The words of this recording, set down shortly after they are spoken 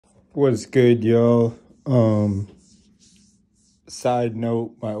What's good, y'all? Side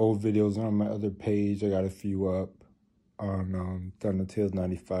note, my old videos are on my other page. I got a few up on Thundertales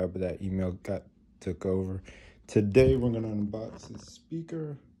 95, but that email took over. Today we're gonna unbox this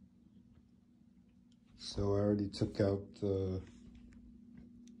speaker. So I already took out the,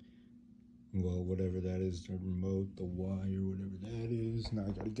 well, whatever that is, the remote, the wire, whatever that is. Now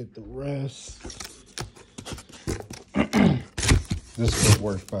I gotta get the rest. This will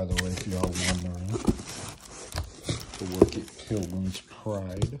work, by the way, if y'all wondering. The work at Pilgrim's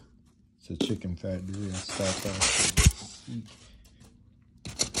Pride. It's a chicken factory in South Africa.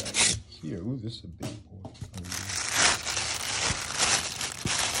 Here, ooh, this is a big boy.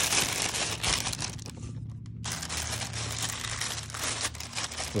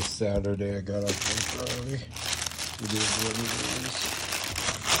 For Saturday, I got up early. It is what it is.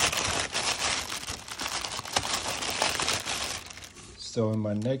 So in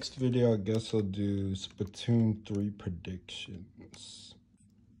my next video, I guess I'll do Splatoon 3 predictions.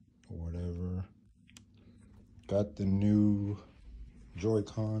 Or whatever. Got the new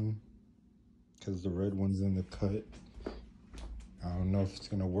Joy-Con, because the red one's in the cut. I don't know if it's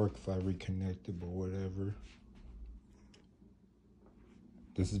gonna work if I reconnect it, but whatever.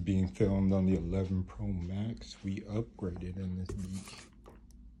 This is being filmed on the 11 Pro Max. We upgraded in this week.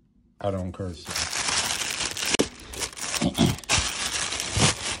 I don't curse.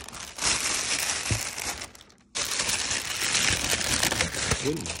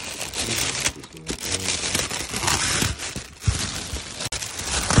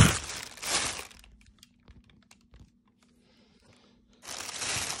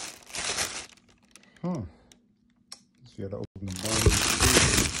 Huh. So you gotta open the bottom.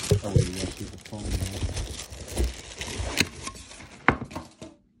 Oh, wait, you gotta keep the phone there.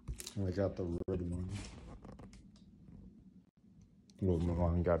 And I got the red one. We'll move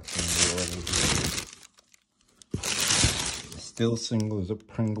on. Got some still single as a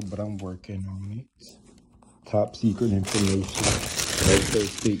Pringle, but I'm working on it. Top secret information. Red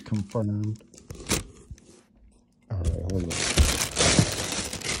state confirmed. Alright, hold on.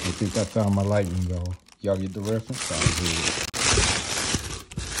 I think I found my lightning though. Y'all get the reference?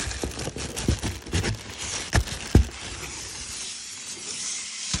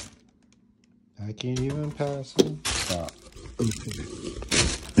 I can't even pass him. Stop. Okay.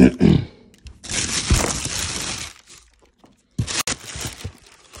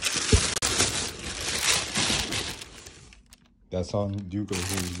 That's all do go here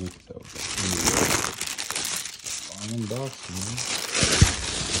with though. Unboxing.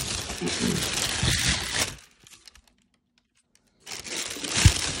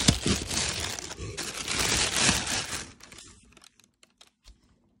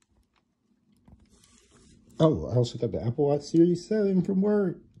 Oh, I also got the Apple Watch Series 7 from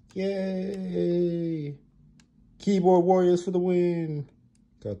work. Yay! Keyboard Warriors for the win.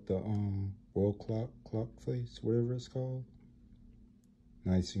 Got the world clock face, whatever it's called.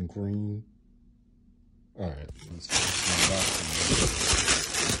 Nice and green. Alright, let's unbox it.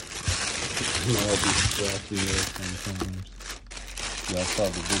 I'll be scratchy there sometimes. Y'all saw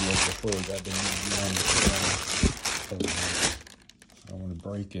the video before, got the I don't want to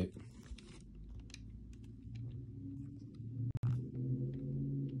break it.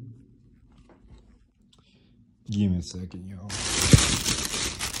 Give me a second, y'all.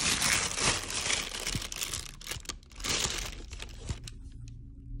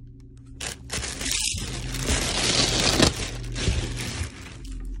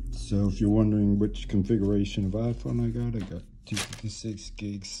 So if you're wondering which configuration of iPhone I got 256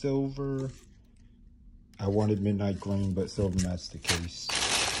 gig silver. I wanted midnight green, but silver matched the case.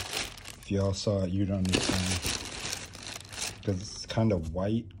 If y'all saw it, you'd understand. Because it's kind of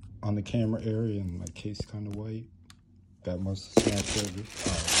white on the camera area, and my case kind of white. Got most of the Snapchat.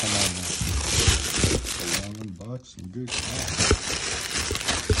 Oh, come on now. A long unboxing, good God.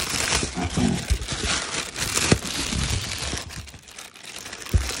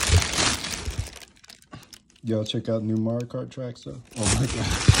 Y'all check out new Mario Kart tracks though. Oh my God.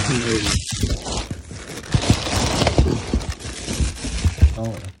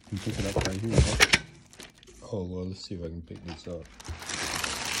 Oh, I can pick it up right here. Huh? Oh, well, let's see if I can pick this up.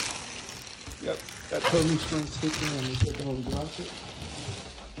 Yep, got Tony Sprint sticker on the second one. We got it.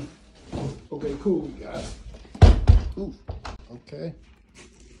 Okay, cool, we got it. Ooh, okay.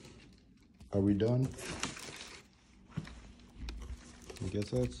 Are we done? I guess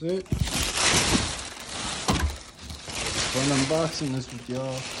that's it. Fun unboxing this with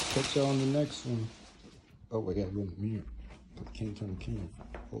y'all. Catch y'all on the next one. Oh, I gotta go in the mirror. I can't turn the camera.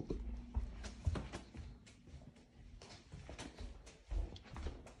 Hold it.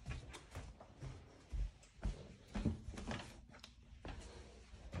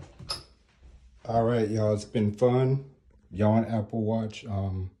 All right, y'all, it's been fun. Y'all on Apple Watch,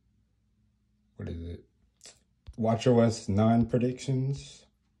 what is it? WatchOS 9 predictions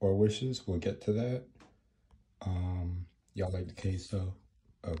or wishes. We'll get to that. Y'all like the case though?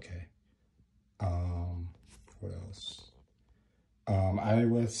 Okay. What else?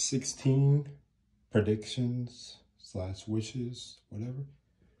 iOS 16 predictions / wishes, whatever.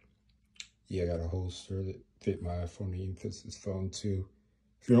 Yeah, I got a holster that fit my iPhone. Even fits this phone too.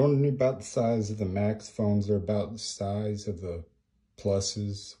 If you're wondering about the size of the Max phones, they're about the size of the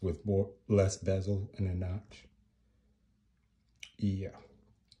Pluses with less bezel and a notch. Yeah.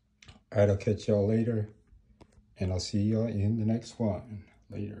 All right, I'll catch y'all later, and I'll see y'all in the next one.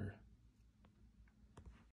 Later.